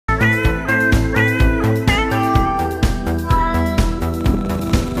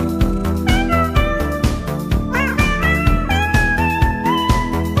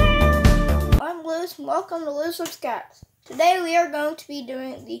Louislovescats. Today we are going to be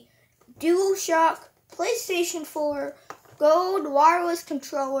doing the DualShock PlayStation 4 Gold Wireless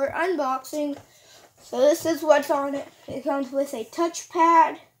Controller unboxing. So this is what's on it. It comes with a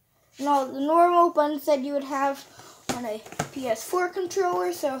touchpad and all the normal buttons that you would have on a PS4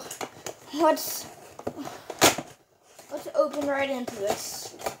 controller. So let's open right into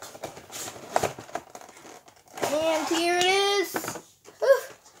this. And here it is. Whew.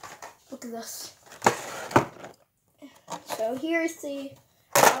 Look at this. So here's the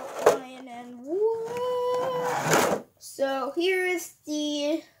outline and whoa. So here is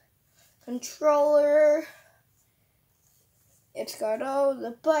the controller. It's got all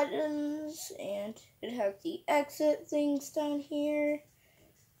the buttons and it has the exit things down here.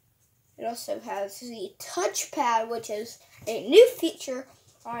 It also has the touchpad, which is a new feature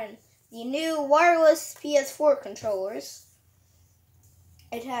on the new wireless PS4 controllers.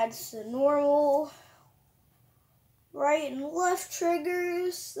 It has the normal right and left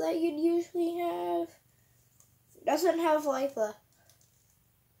triggers that you'd usually have. It doesn't have like the,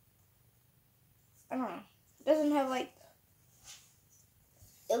 I don't know, it doesn't have like,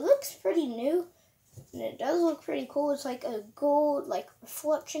 it looks pretty new and it does look pretty cool. It's like a gold, like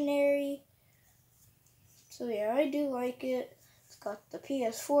reflectionary. So yeah, I do like it. It's got the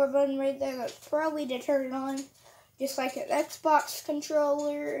PS4 button right there. That's probably to turn it on, just like an Xbox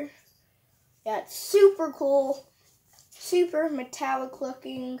controller. Yeah, it's super cool. Super metallic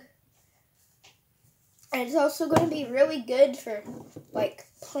looking. And it's also going to be really good for like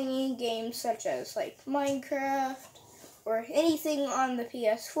playing games such as like Minecraft or anything on the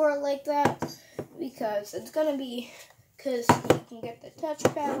PS4 like that, because it's going to be, because you can get the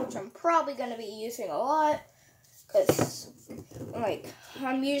touchpad, which I'm probably going to be using a lot, because like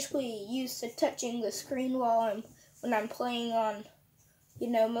I'm usually used to touching the screen when I'm playing on, you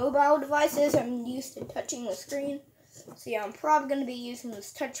know, mobile devices. I'm used to touching the screen. So yeah, I'm probably going to be using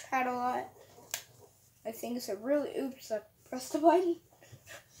this touchpad a lot. I think it's a really, oops, I pressed the button.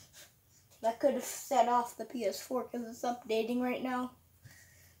 That could have set off the PS4 because it's updating right now.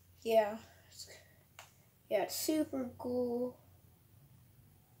 Yeah. It's super cool.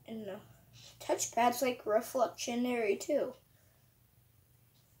 And the touchpad's like reflectionary too.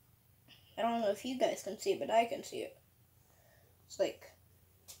 I don't know if you guys can see it, but I can see it. It's like,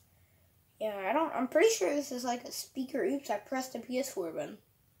 yeah, I'm pretty sure this is like a speaker. Oops, I pressed the PS4 button.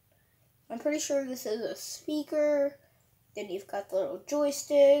 I'm pretty sure this is a speaker. Then you've got the little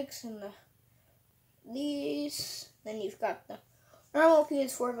joysticks and these. Then you've got the normal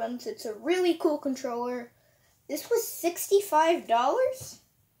PS4 buttons. It's a really cool controller. This was $65.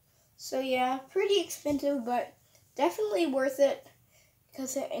 So yeah, pretty expensive, but definitely worth it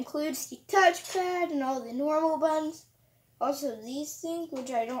because it includes the touchpad and all the normal buttons. Also these things, which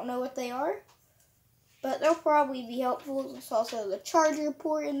I don't know what they are, but they'll probably be helpful. There's also the charger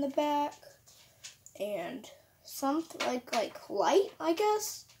port in the back and something like light, I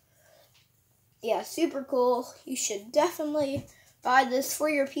guess. Yeah, super cool. You should definitely buy this for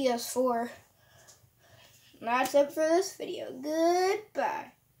your PS4. And that's it for this video.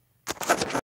 Goodbye.